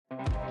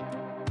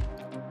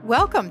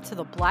Welcome to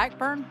the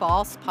Blackburn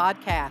Boss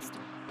Podcast,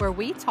 where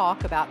we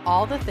talk about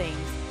all the things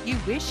you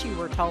wish you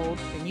were told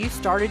when you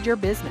started your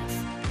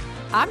business.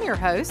 I'm your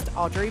host,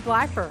 Audrey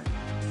Blackburn,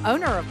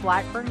 owner of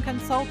Blackburn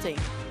Consulting,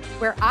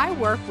 where I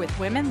work with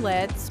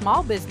women-led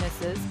small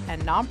businesses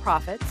and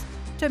nonprofits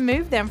to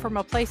move them from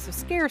a place of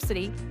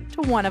scarcity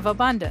to one of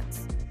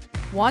abundance.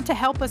 Want to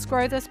help us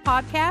grow this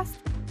podcast?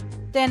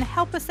 Then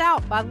help us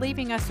out by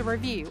leaving us a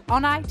review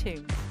on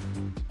iTunes.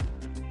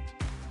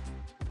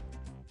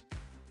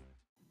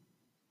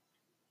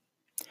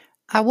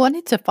 I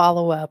wanted to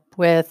follow up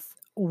with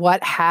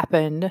what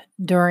happened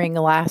during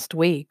last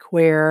week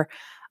where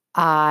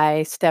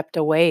I stepped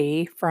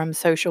away from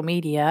social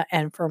media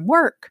and from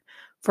work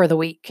for the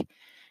week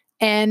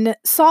and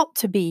sought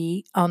to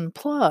be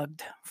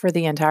unplugged for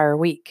the entire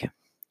week.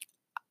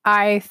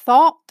 I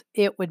thought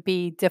it would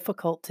be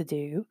difficult to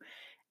do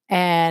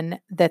and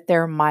that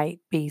there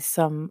might be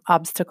some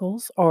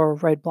obstacles or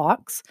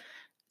roadblocks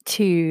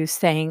to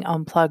staying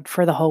unplugged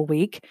for the whole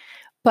week.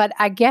 But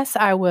I guess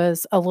I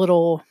was a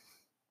little,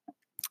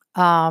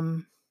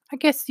 I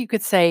guess you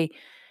could say,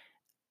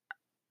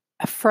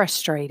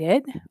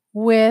 frustrated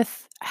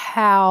with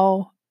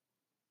how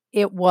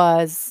it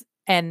was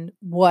and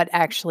what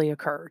actually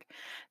occurred.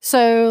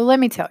 So let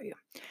me tell you,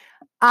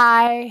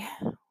 I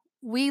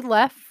we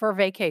left for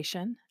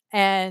vacation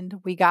and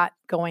we got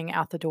going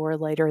out the door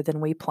later than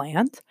we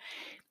planned.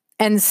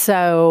 And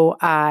so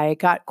I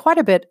got quite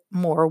a bit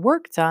more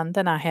work done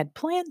than I had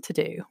planned to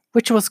do,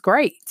 which was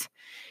great.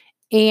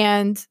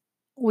 And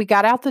we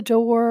got out the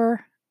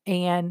door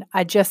and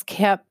I just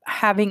kept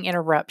having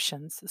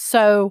interruptions.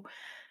 So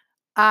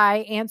I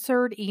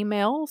answered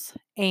emails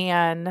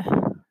and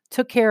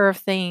took care of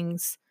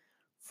things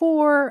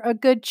for a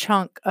good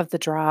chunk of the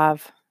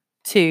drive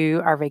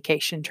to our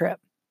vacation trip,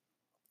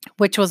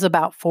 which was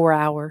about 4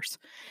 hours.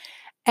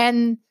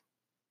 And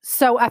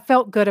so I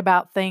felt good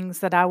about things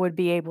that I would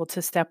be able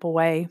to step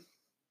away,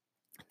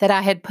 that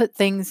I had put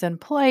things in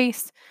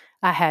place.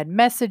 I had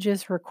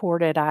messages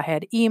recorded, I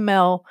had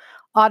email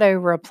auto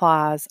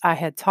replies. I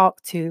had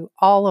talked to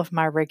all of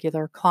my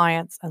regular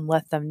clients and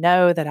let them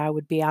know that I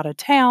would be out of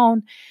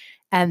town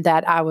and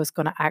that I was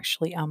going to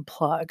actually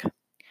unplug.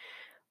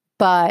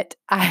 But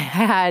I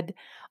had,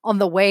 on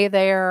the way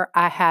there,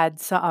 I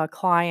had a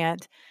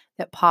client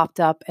that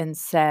popped up and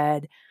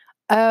said,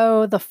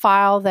 "Oh, the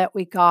file that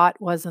we got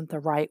wasn't the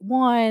right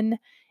one.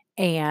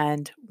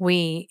 And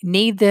we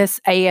need this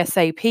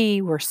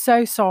ASAP. We're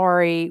so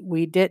sorry.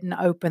 We didn't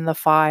open the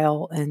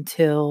file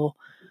until,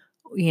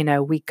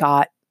 we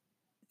got,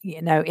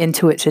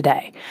 into it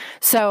today."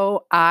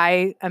 So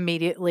I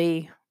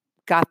immediately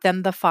got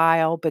them the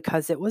file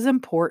because it was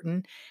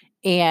important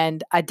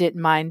and I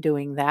didn't mind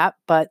doing that.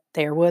 But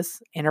there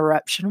was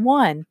interruption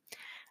one.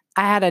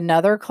 I had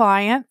another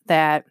client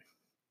that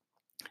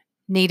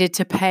needed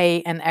to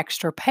pay an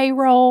extra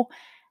payroll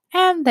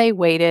and they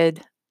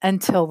waited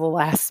until the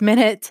last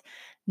minute,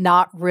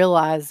 not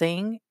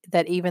realizing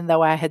that even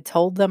though I had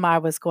told them I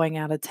was going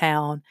out of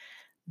town,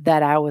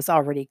 that I was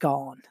already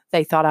gone.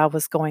 They thought I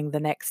was going the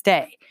next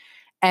day.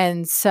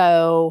 And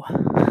so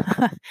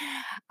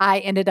I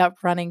ended up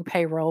running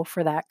payroll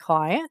for that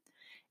client.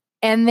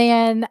 And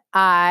then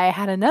I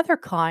had another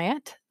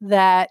client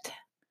that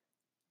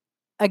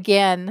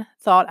again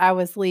thought I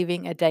was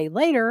leaving a day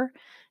later.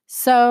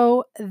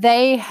 So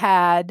they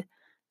had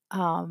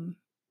um,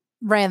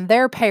 ran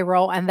their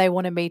payroll and they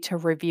wanted me to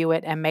review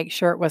it and make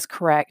sure it was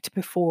correct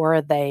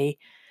before they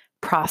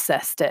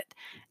processed it.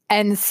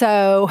 And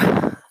so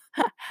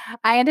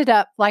I ended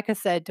up, like I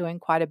said, doing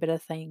quite a bit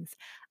of things.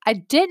 I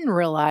didn't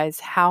realize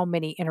how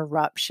many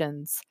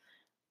interruptions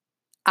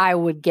I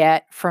would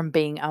get from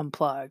being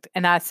unplugged.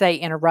 And I say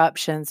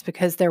interruptions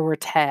because there were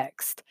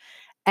texts.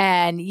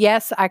 And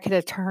yes, I could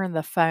have turned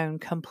the phone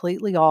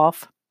completely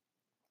off,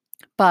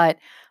 but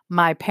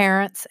my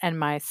parents and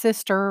my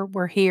sister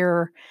were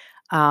here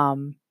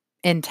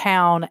in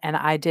town, and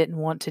I didn't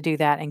want to do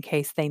that in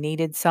case they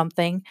needed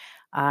something.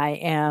 I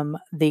am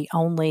the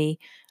only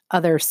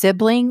other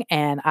sibling,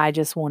 and I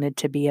just wanted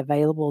to be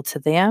available to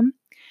them.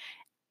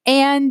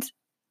 And,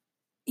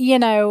 you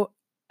know,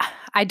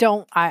 I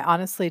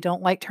honestly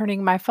don't like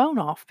turning my phone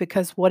off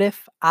because what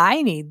if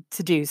I need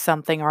to do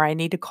something or I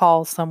need to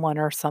call someone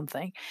or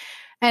something?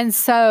 And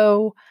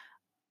so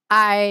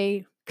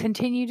I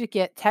continue to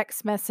get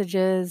text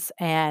messages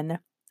and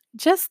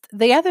just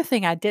the other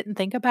thing I didn't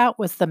think about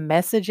was the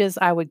messages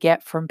I would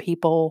get from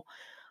people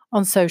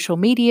on social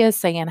media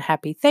saying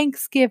happy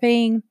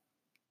Thanksgiving,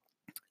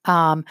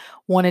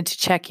 wanted to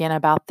check in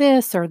about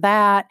this or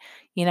that,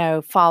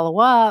 follow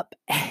up.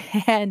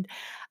 And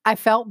I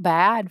felt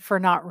bad for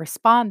not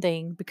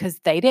responding because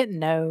they didn't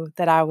know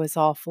that I was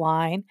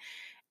offline.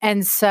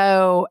 And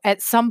so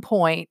at some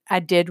point, I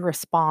did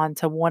respond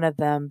to one of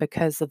them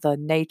because of the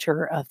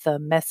nature of the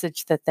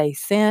message that they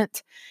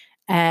sent.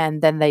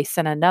 And then they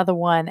sent another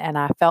one, and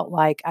I felt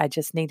like I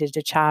just needed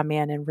to chime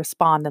in and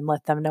respond and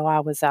let them know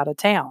I was out of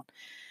town.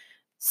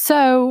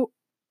 So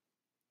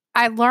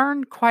I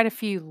learned quite a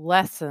few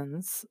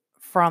lessons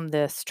from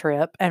this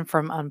trip and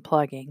from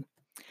unplugging.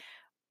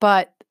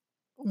 But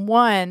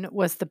One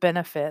was the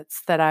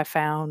benefits that I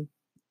found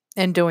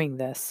in doing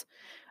this.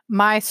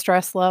 My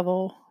stress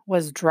level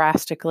was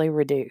drastically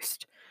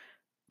reduced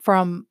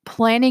from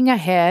planning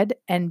ahead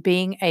and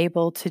being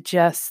able to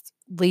just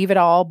leave it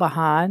all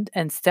behind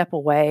and step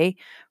away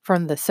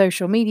from the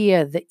social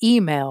media, the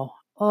email.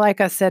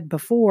 Like I said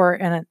before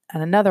in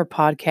another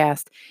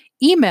podcast,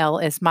 email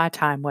is my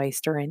time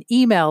waster, and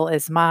email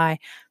is my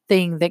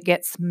thing that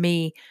gets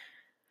me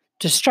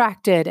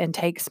distracted and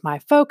takes my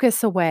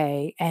focus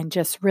away and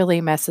just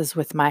really messes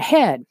with my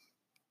head.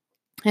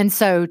 And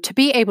so to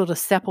be able to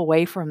step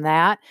away from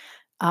that,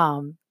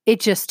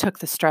 it just took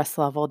the stress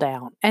level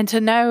down. And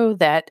to know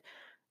that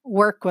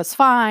work was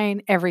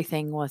fine,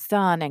 everything was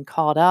done and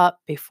caught up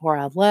before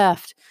I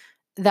left,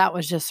 that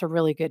was just a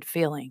really good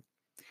feeling.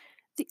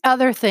 The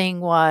other thing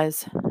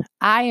was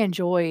I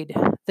enjoyed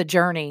the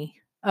journey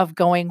of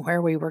going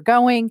where we were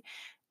going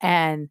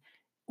and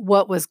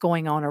what was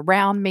going on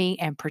around me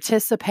and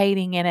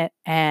participating in it.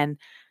 And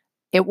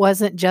it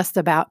wasn't just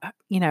about,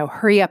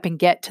 hurry up and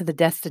get to the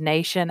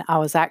destination. I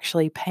was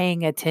actually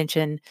paying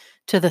attention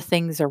to the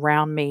things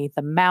around me,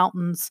 the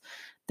mountains,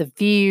 the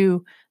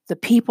view, the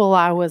people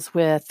I was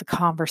with, the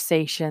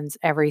conversations,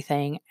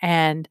 everything.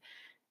 And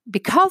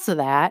because of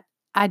that,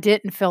 I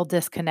didn't feel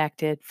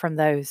disconnected from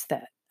those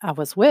that I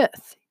was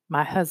with,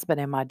 my husband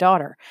and my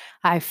daughter.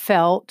 I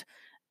felt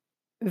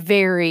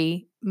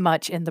very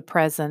much in the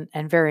present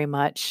and very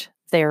much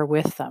there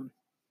with them.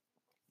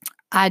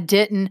 I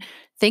didn't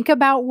think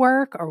about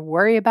work or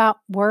worry about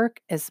work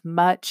as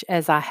much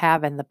as I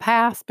have in the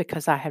past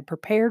because I had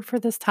prepared for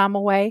this time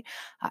away.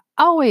 I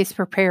always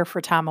prepare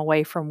for time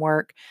away from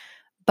work,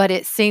 but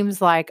it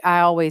seems like I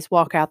always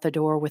walk out the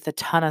door with a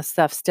ton of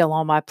stuff still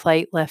on my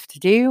plate left to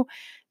do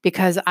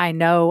because I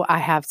know I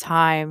have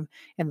time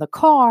in the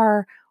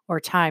car or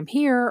time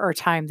here or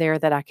time there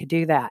that I could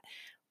do that.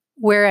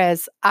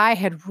 Whereas I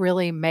had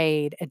really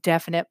made a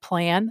definite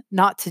plan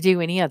not to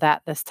do any of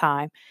that this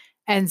time.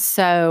 And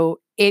so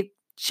it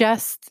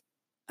just,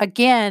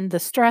 again, the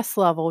stress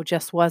level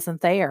just wasn't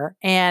there.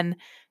 And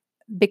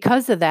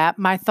because of that,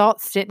 my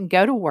thoughts didn't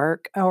go to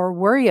work or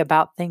worry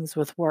about things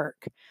with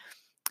work.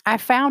 I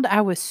found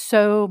I was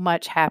so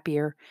much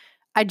happier.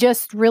 I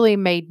just really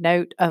made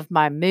note of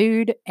my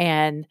mood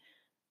and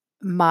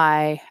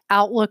my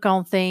outlook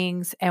on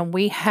things. And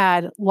we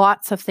had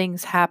lots of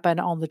things happen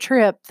on the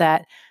trip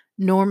that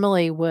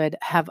normally would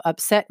have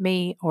upset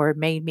me or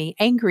made me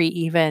angry,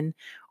 even,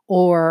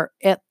 or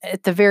at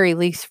the very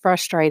least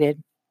frustrated.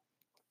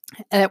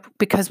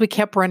 Because we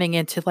kept running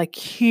into like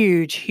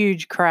huge,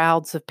 huge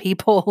crowds of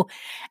people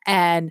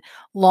and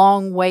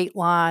long wait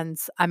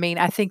lines. I mean,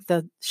 I think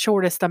the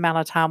shortest amount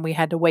of time we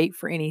had to wait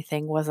for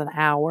anything was an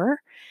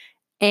hour.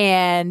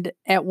 And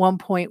at one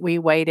point, we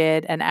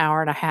waited an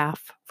hour and a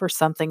half for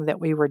something that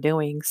we were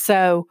doing.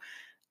 So,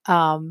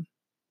 um,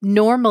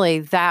 normally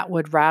that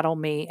would rattle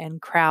me,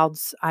 and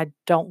crowds, I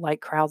don't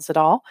like crowds at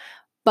all.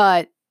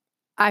 But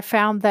I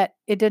found that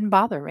it didn't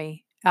bother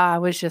me. I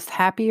was just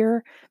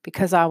happier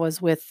because I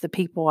was with the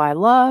people I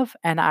love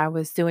and I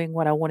was doing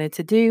what I wanted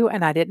to do,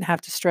 and I didn't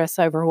have to stress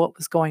over what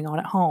was going on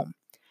at home.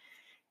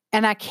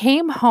 And I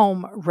came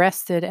home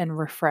rested and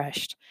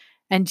refreshed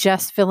and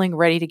just feeling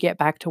ready to get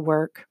back to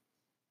work.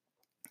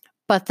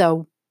 But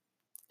the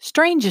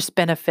strangest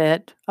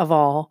benefit of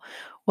all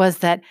was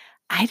that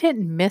I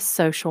didn't miss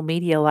social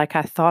media like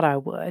I thought I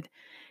would.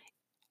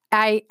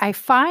 I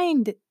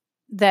find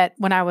that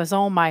when I was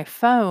on my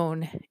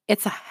phone,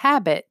 it's a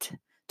habit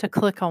to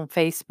click on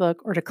Facebook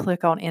or to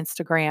click on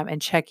Instagram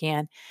and check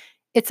in.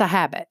 It's a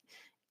habit.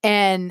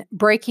 And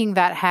breaking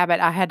that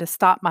habit, I had to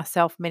stop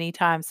myself many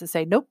times to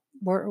say, nope,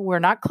 we're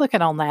not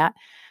clicking on that.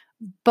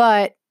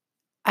 But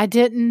I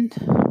didn't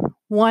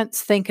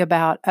once think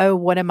about, oh,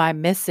 what am I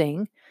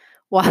missing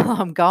while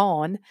I'm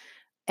gone?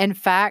 In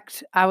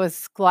fact, I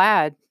was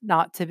glad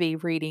not to be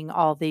reading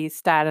all these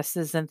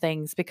statuses and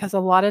things because a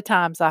lot of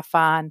times I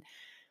find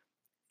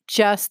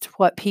just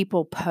what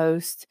people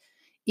post,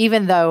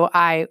 even though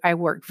I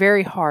work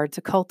very hard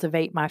to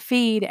cultivate my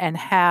feed and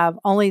have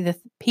only the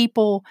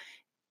people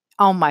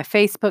on my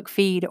Facebook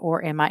feed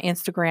or in my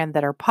Instagram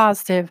that are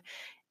positive,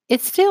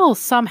 it still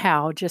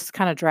somehow just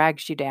kind of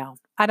drags you down.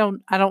 I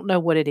don't know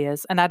what it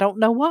is, and I don't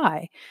know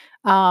why.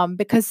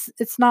 Because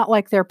it's not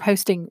like they're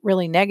posting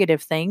really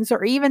negative things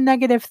or even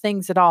negative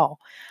things at all.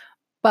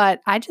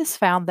 But I just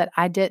found that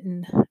I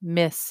didn't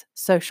miss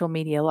social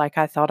media like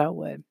I thought I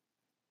would.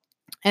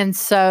 And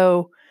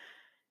so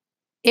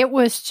it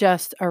was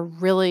just a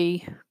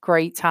really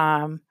great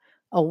time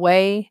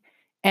away,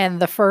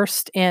 and the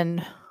first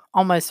in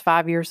almost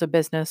 5 years of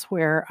business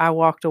where I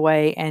walked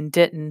away and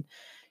didn't,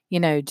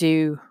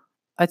 do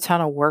a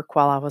ton of work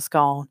while I was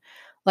gone.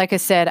 Like I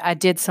said, I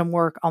did some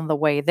work on the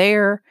way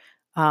there,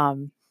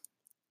 um,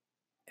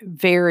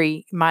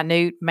 very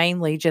minute,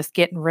 mainly just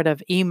getting rid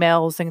of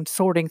emails and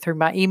sorting through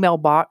my email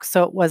box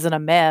so it wasn't a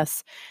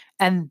mess,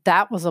 and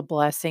that was a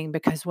blessing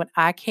because when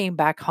I came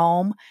back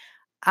home,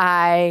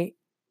 I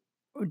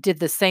did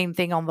the same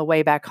thing on the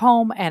way back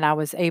home, and I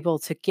was able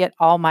to get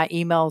all my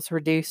emails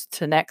reduced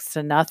to next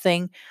to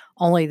nothing,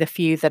 only the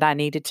few that I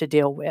needed to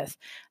deal with.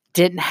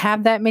 Didn't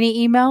have that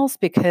many emails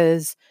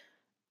because,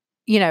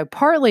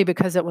 partly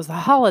because it was a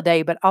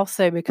holiday, but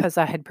also because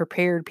I had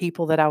prepared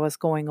people that I was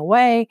going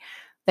away.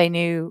 They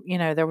knew,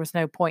 there was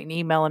no point in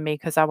emailing me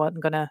because I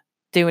wasn't going to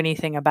do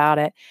anything about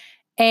it.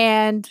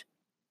 And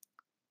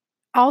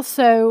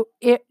also,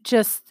 it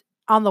just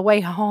on the way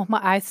home,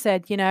 I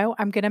said,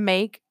 I'm going to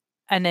make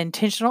an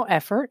intentional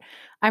effort.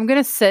 I'm going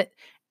to sit.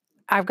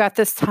 I've got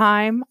this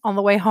time on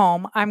the way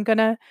home. I'm going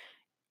to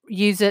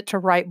use it to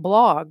write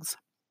blogs.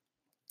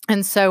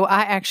 And so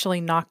I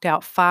actually knocked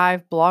out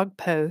 5 blog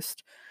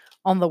posts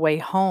on the way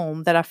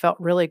home that I felt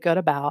really good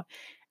about.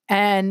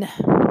 And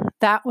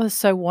that was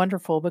so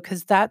wonderful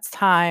because that's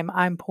time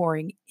I'm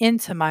pouring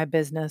into my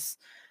business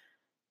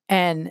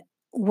and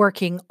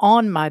working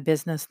on my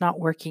business, not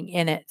working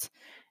in it.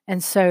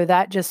 And so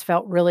that just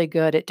felt really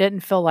good. It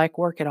didn't feel like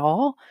work at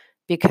all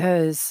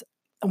because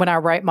when I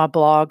write my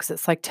blogs,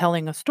 it's like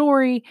telling a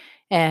story.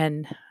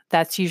 And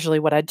that's usually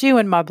what I do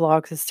in my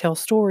blogs is tell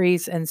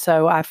stories. And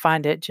so I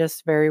find it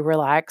just very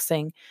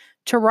relaxing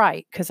to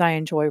write because I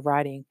enjoy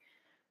writing.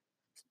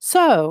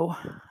 So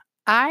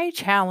I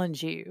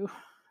challenge you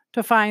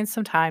to find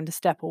some time to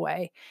step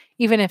away,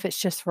 even if it's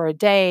just for a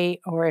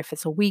day or if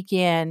it's a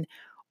weekend,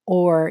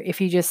 or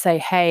if you just say,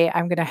 hey,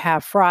 I'm going to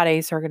have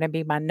Fridays are going to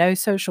be my no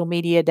social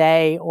media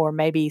day, or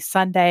maybe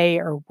Sunday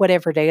or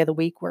whatever day of the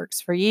week works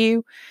for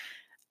you.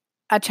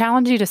 I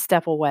challenge you to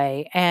step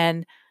away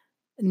and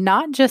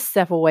not just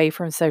step away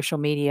from social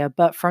media,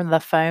 but from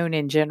the phone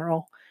in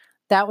general.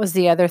 That was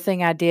the other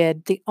thing I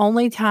did. The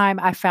only time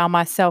I found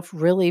myself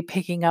really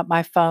picking up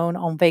my phone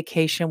on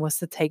vacation was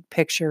to take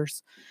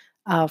pictures.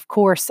 Of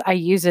course, I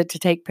use it to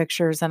take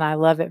pictures and I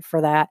love it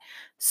for that.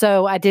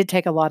 So I did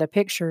take a lot of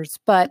pictures,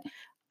 but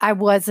I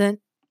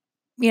wasn't,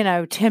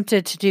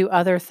 tempted to do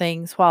other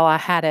things while I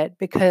had it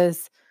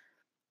because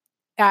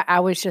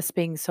I was just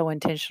being so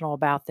intentional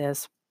about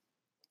this.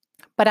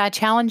 But I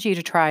challenge you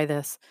to try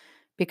this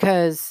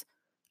because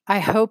I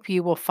hope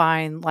you will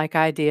find, like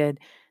I did,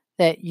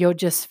 that you'll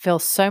just feel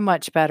so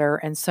much better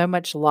and so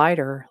much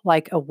lighter,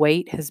 like a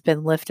weight has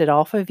been lifted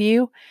off of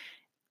you.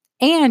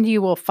 And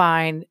you will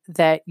find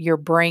that your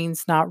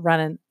brain's not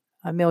running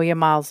a million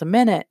miles a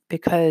minute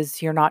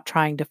because you're not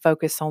trying to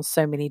focus on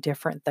so many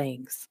different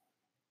things.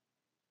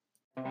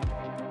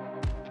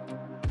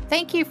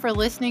 Thank you for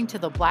listening to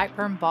the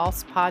Blackburn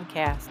Boss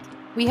podcast.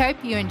 We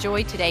hope you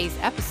enjoyed today's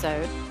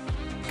episode.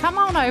 Come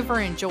on over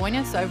and join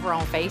us over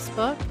on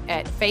Facebook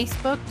at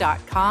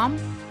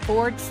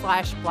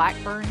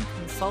facebook.com/Blackburn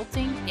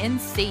Consulting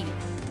NC.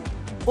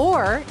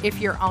 Or if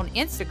you're on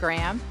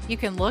Instagram, you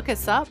can look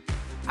us up.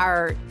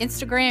 Our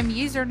Instagram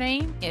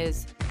username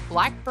is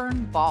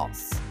Blackburn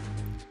Boss.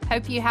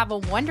 Hope you have a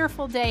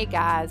wonderful day,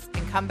 guys,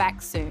 and come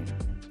back soon.